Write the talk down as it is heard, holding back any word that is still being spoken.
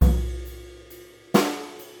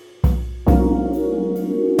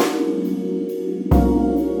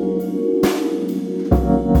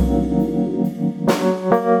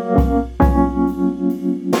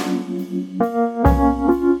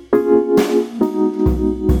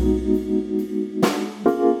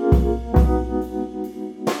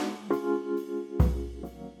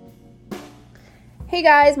Hey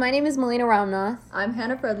guys, my name is Melina Ramnath. I'm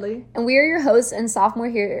Hannah Fredley. And we are your hosts and sophomore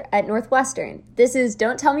here at Northwestern. This is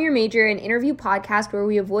Don't Tell Me Your Major, an interview podcast where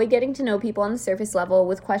we avoid getting to know people on the surface level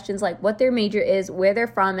with questions like what their major is, where they're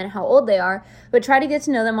from, and how old they are, but try to get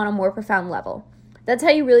to know them on a more profound level. That's how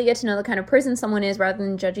you really get to know the kind of person someone is rather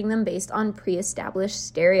than judging them based on pre-established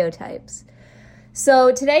stereotypes.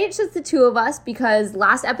 So today it's just the two of us because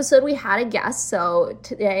last episode we had a guest, so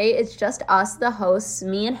today it's just us, the hosts,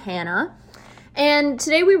 me and Hannah. And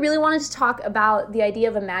today we really wanted to talk about the idea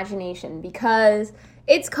of imagination because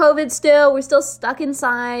it's COVID still, we're still stuck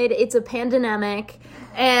inside, it's a pandemic,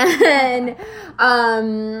 and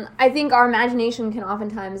I think our imagination can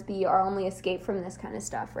oftentimes be our only escape from this kind of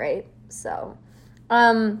stuff, right? So,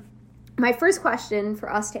 my first question for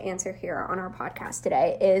us to answer here on our podcast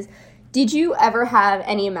today is, did you ever have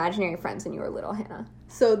any imaginary friends when you were little, Hannah?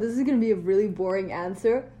 So this is going to be a really boring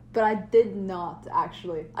answer, but I did not,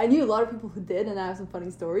 actually. I knew a lot of people who did, and I have some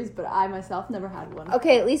funny stories, but I myself never had one.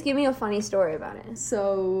 Okay, at least give me a funny story about it.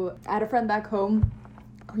 So I had a friend back home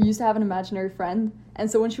who used to have an imaginary friend,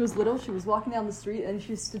 and so when she was little, she was walking down the street, and she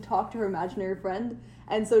used to talk to her imaginary friend,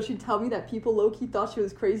 and so she'd tell me that people low-key thought she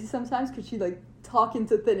was crazy sometimes because she'd, talk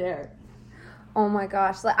into thin air. Oh my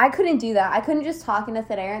gosh, I couldn't do that. I couldn't just talk into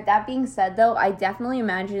thin air. That being said, though, I definitely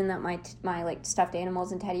imagine that my stuffed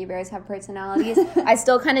animals and teddy bears have personalities. I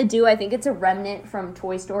still kind of do. I think it's a remnant from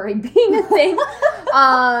Toy Story being a thing.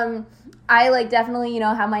 I definitely,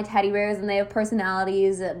 have my teddy bears and they have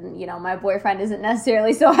personalities, and, my boyfriend isn't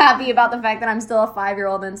necessarily so happy about the fact that I'm still a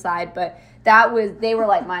 5-year-old inside, but they were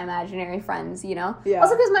my imaginary friends, Yeah.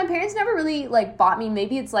 Also because my parents never really bought me,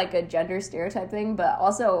 maybe it's a gender stereotype thing, but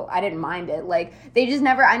also I didn't mind it.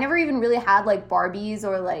 I never even really had Barbies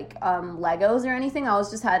or Legos or anything. I always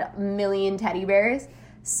just had a million teddy bears.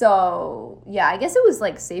 So yeah, I guess it was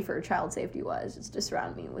safer child safety wise, just to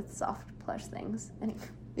surround me with soft plush things. Anyway.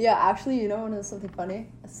 Yeah, actually, you know, something funny?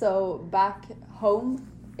 So back home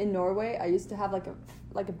in Norway, I used to have a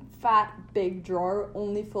fat, big drawer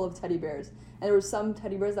only full of teddy bears. And there were some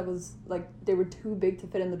teddy bears that was, they were too big to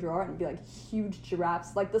fit in the drawer, and it'd be, huge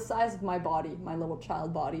giraffes, the size of my body, my little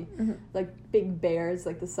child body. Mm-hmm. Big bears,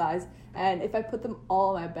 the size. And if I put them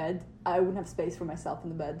all on my bed, I wouldn't have space for myself in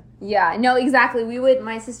the bed. Yeah, no, exactly.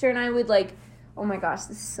 My sister and I would, oh my gosh,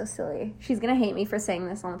 this is so silly. She's gonna hate me for saying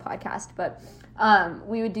this on the podcast, but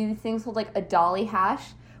we would do things called, a dolly hash,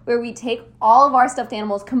 where we take all of our stuffed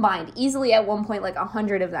animals combined, easily at one point,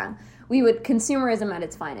 100 of them. We would, consumerism at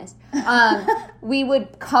its finest. We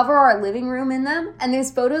would cover our living room in them, and there's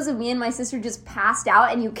photos of me and my sister just passed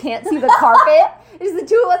out, and you can't see the carpet. It's the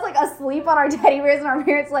two of us, asleep on our teddy bears, and our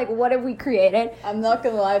parents, what have we created? I'm not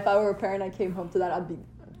gonna lie, if I were a parent and I came home to that, I'd be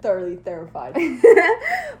thoroughly terrified.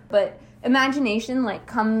 But imagination,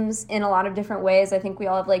 comes in a lot of different ways. I think we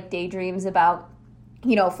all have, daydreams about,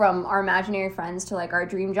 from our imaginary friends to, our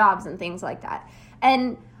dream jobs and things like that.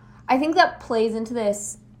 And I think that plays into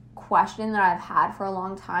this question that I've had for a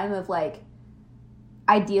long time of,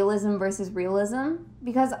 idealism versus realism.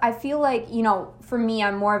 Because I feel for me,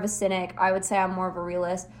 I'm more of a cynic. I would say I'm more of a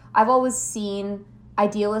realist. I've always seen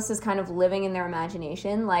idealists as kind of living in their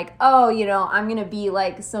imagination. I'm going to be,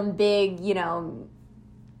 some big,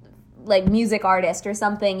 music artist or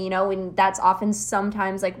something, and that's often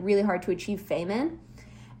sometimes, really hard to achieve fame in.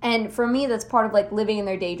 And for me, that's part of, living in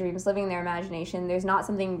their daydreams, living in their imagination. There's not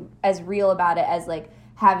something as real about it as,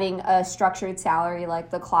 having a structured salary,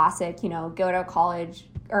 the classic, go to college,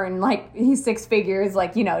 earn, 6 figures,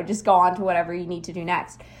 just go on to whatever you need to do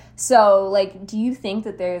next. So, do you think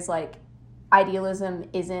that there's, idealism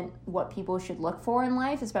isn't what people should look for in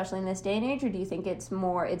life, especially in this day and age, or do you think it's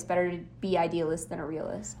better to be idealist than a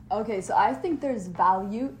realist? Okay, so I think there's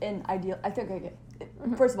value in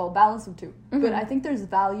first of all, balance of two. Mm-hmm. But I think there's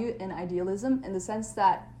value in idealism in the sense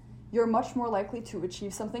that you're much more likely to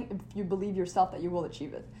achieve something if you believe yourself that you will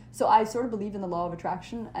achieve it. So I sort of believe in the law of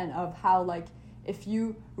attraction and of how, if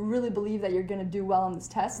you really believe that you're going to do well on this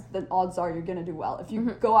test, then odds are you're going to do well. If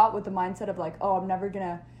you go out with the mindset of, I'm never going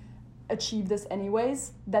to achieve this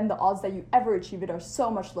anyways, then the odds that you ever achieve it are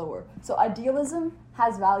so much lower. So idealism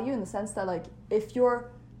has value in the sense that, if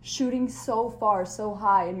you're shooting so far, so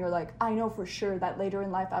high, and you're I know for sure that later in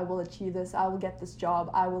life I will achieve this, I will get this job,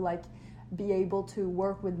 I will be able to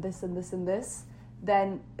work with this and this and this,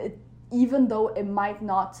 then even though it might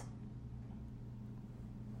not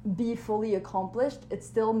be fully accomplished, it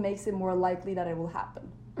still makes it more likely that it will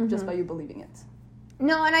happen, just by you believing it.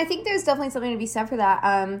 No, and I think there's definitely something to be said for that.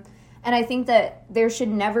 And I think that it should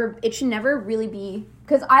never really be,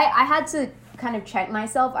 because I had to kind of check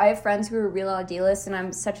myself. I have friends who are real idealists, and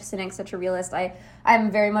I'm such a cynic, such a realist.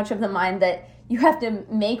 I'm very much of the mind that you have to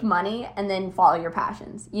make money and then follow your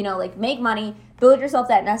passions. You know, like make money, build yourself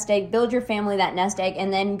that nest egg, build your family that nest egg,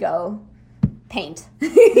 and then go paint.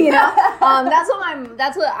 You know, that's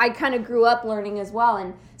what I kind of grew up learning as well.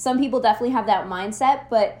 And some people definitely have that mindset,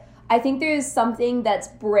 but I think there's something that's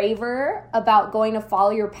braver about going to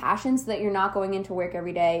follow your passions, so that you're not going into work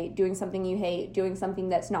every day, doing something you hate, doing something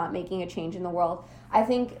that's not making a change in the world. I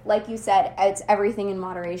think, like you said, it's everything in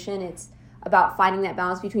moderation. It's about finding that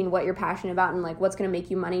balance between what you're passionate about and like what's going to make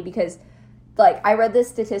you money. Because like I read this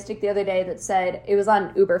statistic the other day that said, it was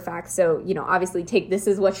on Uber Facts, so you know, obviously take this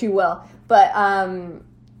as what you will, but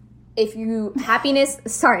if you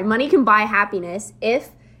money can buy happiness if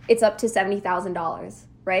it's up to $70,000,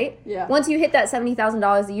 right? Yeah. Once you hit that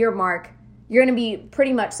 $70,000 a year mark, you're going to be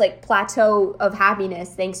pretty much like plateau of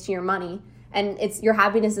happiness thanks to your money. And your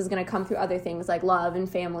happiness is going to come through other things like love and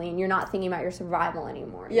family, and you're not thinking about your survival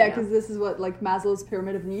anymore. Yeah, because this is what like Maslow's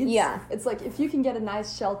pyramid of needs. Yeah. It's like if you can get a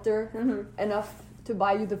nice shelter, enough to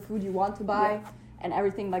buy you the food you want to buy, and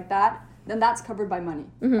everything like that, then that's covered by money.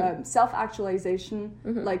 Self-actualization,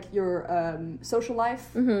 like your social life,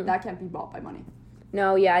 that can't be bought by money.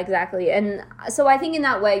 No, yeah, exactly. And so I think in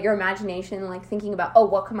that way, your imagination, like thinking about, oh,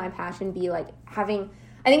 what could my passion be? Like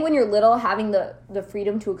I think when you're little, having the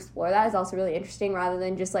freedom to explore that is also really interesting, rather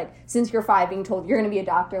than just like, since you're 5, being told you're going to be a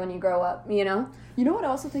doctor when you grow up, you know? You know what I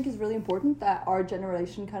also think is really important that our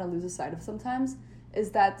generation kind of loses sight of sometimes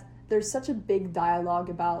is that there's such a big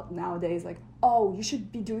dialogue about nowadays, like, oh, you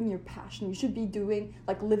should be doing your passion. You should be doing,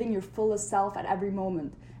 like, living your fullest self at every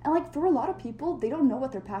moment. And, like, for a lot of people, they don't know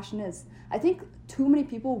what their passion is. I think too many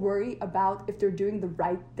people worry about if they're doing the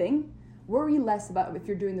right thing. Worry less about if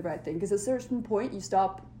you're doing the right thing, because at a certain point, you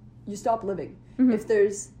stop living. If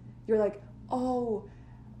you're like, oh,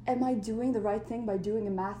 am I doing the right thing by doing a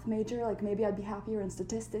math major? Like, maybe I'd be happier in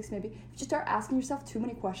statistics. Maybe if you start asking yourself too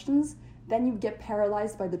many questions, then you get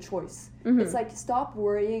paralyzed by the choice. It's like, stop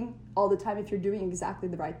worrying all the time if you're doing exactly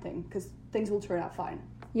the right thing, because things will turn out fine.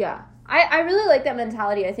 Yeah. I really like that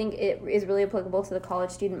mentality. I think it is really applicable to the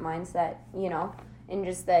college student mindset, you know, and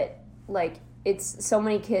just that, like, it's so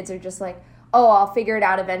many kids are just like, oh, I'll figure it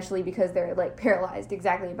out eventually, because they're, like, paralyzed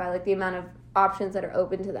exactly by, like, the amount of options that are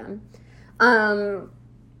open to them.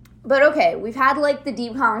 But okay, we've had, like, the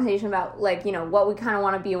deep conversation about, like, you know, what we kind of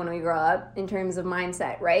want to be when we grow up in terms of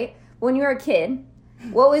mindset, right? When you were a kid,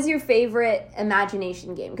 what was your favorite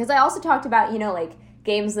imagination game? Because I also talked about, you know, like,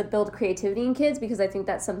 games that build creativity in kids, because I think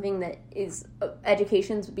that's something that is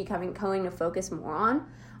education's going to focus more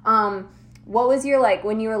on. What was your, like,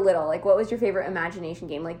 when you were little, like, what was your favorite imagination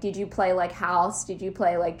game? Like, did you play, like, house? Did you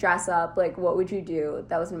play, like, dress up? Like, what would you do?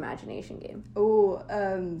 That was an imagination game. Oh,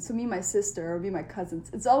 so me and my sister, or me and my cousins.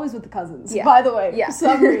 It's always with the cousins, by the way, for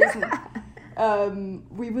some reason.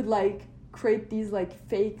 We would, like, create these, like,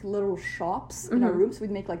 fake little shops in our rooms. We'd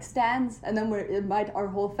make, like, stands, and then we'd invite our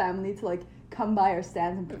whole family to, like, come by our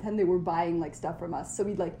stands and pretend they were buying, like, stuff from us. So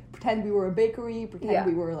we'd, like, pretend we were a bakery, pretend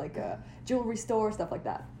we were, like, a jewelry store, stuff like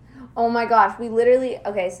that. Oh my gosh, we literally,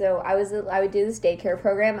 okay, so I would do this daycare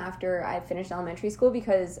program after I finished elementary school,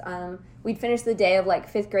 because we'd finish the day of,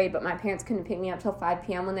 like, 5th grade, but my parents couldn't pick me up till 5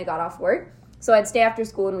 p.m. when they got off work. So I'd stay after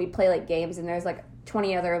school and we'd play, like, games, and there's, like,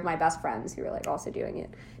 20 other of my best friends who were, like, also doing it.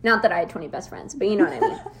 Not that I had 20 best friends, but you know what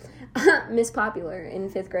I mean. Miss Popular in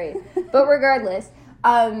 5th grade. But regardless,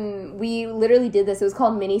 we literally did this. It was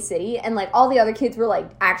called Mini City, and, like, all the other kids were, like,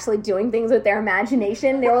 actually doing things with their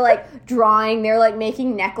imagination. They were, like, drawing, they were, like,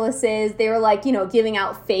 making necklaces, they were, like, you know, giving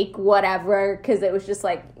out fake whatever, because it was just,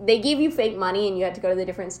 like, they gave you fake money and you had to go to the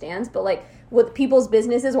different stands, but, like, with people's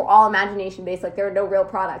businesses were all imagination based, like, there were no real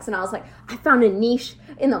products. And I was like, I found a niche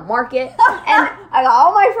in the market, and I got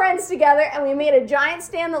all my friends together, and we made a giant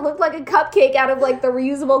stand that looked like a cupcake out of, like, the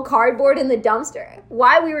reusable cardboard in the dumpster.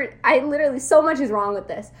 So much is wrong with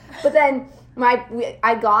this. But then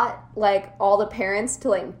I got, like, all the parents to,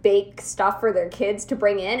 like, bake stuff for their kids to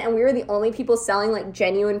bring in, and we were the only people selling, like,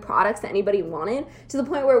 genuine products that anybody wanted, to the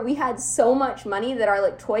point where we had so much money that our,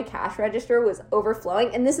 like, toy cash register was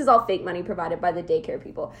overflowing. And this is all fake money provided by the daycare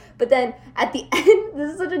people. But then at the end,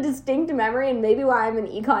 this is such a distinct memory, and maybe why I'm an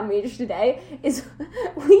econ major today, is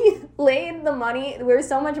we laid the money, we were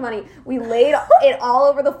so much money, we laid it all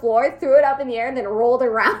over the floor, threw it up in the air, and then rolled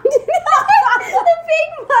around the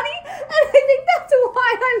fake money. And I think that's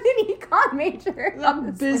why I'm an econ major.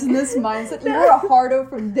 That business mindset. You were a hardo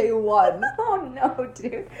from day one. Oh no,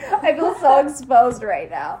 dude. I feel so exposed right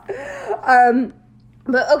now.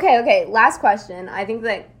 But okay, last question. I think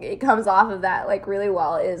that it comes off of that, like, really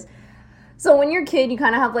well, is, so when you're a kid, you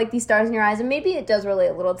kind of have, like, these stars in your eyes, and maybe it does relate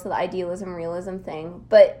a little to the idealism, realism thing,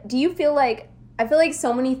 but do you feel like, I feel like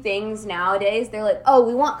so many things nowadays, they're like, oh,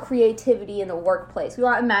 we want creativity in the workplace. We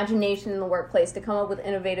want imagination in the workplace to come up with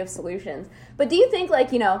innovative solutions. But do you think,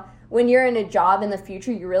 like, you know, when you're in a job in the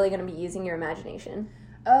future, you're really going to be using your imagination?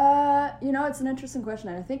 You know, it's an interesting question,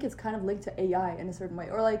 and I think it's kind of linked to AI in a certain way,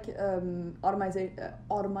 or like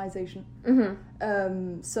automation.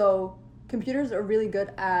 So computers are really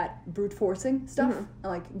good at brute forcing stuff and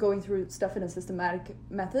like going through stuff in a systematic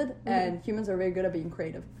method, and humans are very good at being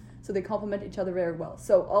creative. So they complement each other very well.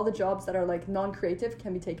 So all the jobs that are like non-creative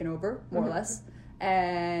can be taken over, more or less,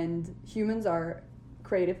 and humans are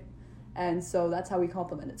creative. And so that's how we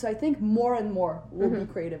complement it. So I think more and more will be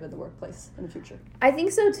creative in the workplace in the future. I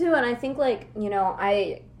think so too. And I think, like, you know,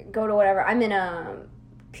 I go to whatever, I'm in a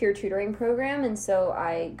peer tutoring program, and so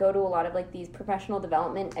I go to a lot of like these professional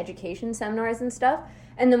development education seminars and stuff.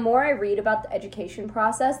 And the more I read about the education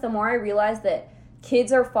process, the more I realize that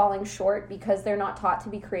kids are falling short because they're not taught to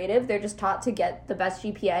be creative. They're just taught to get the best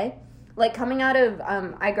GPA. Like, coming out of,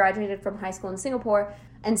 I graduated from high school in Singapore,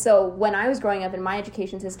 and so when I was growing up in my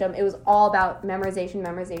education system, it was all about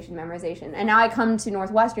memorization. And now I come to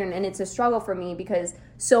Northwestern, and it's a struggle for me because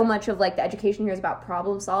so much of, like, the education here is about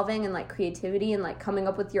problem solving and, like, creativity and, like, coming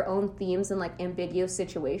up with your own themes and, like, ambiguous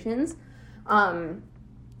situations.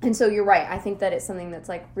 And so you're right. I think that it's something that's,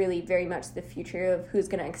 like, really very much the future of who's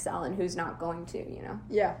going to excel and who's not going to, you know?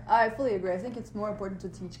 Yeah, I fully agree. I think it's more important to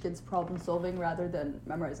teach kids problem solving rather than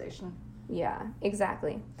memorization. Yeah,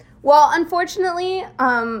 exactly. Well, unfortunately,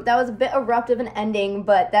 that was a bit abrupt of an ending,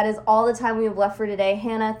 but that is all the time we have left for today.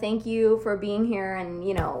 Hannah, thank you for being here, and,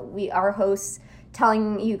 you know, we are hosts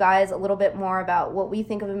telling you guys a little bit more about what we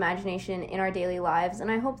think of imagination in our daily lives, and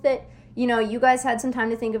I hope that, you know, you guys had some time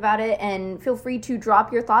to think about it, and feel free to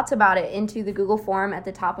drop your thoughts about it into the Google form at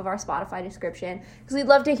the top of our Spotify description, because we'd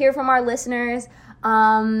love to hear from our listeners,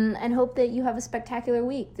 and hope that you have a spectacular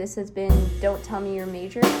week. This has been Don't Tell Me Your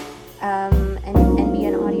Major, an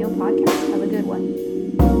NBN Audio podcast.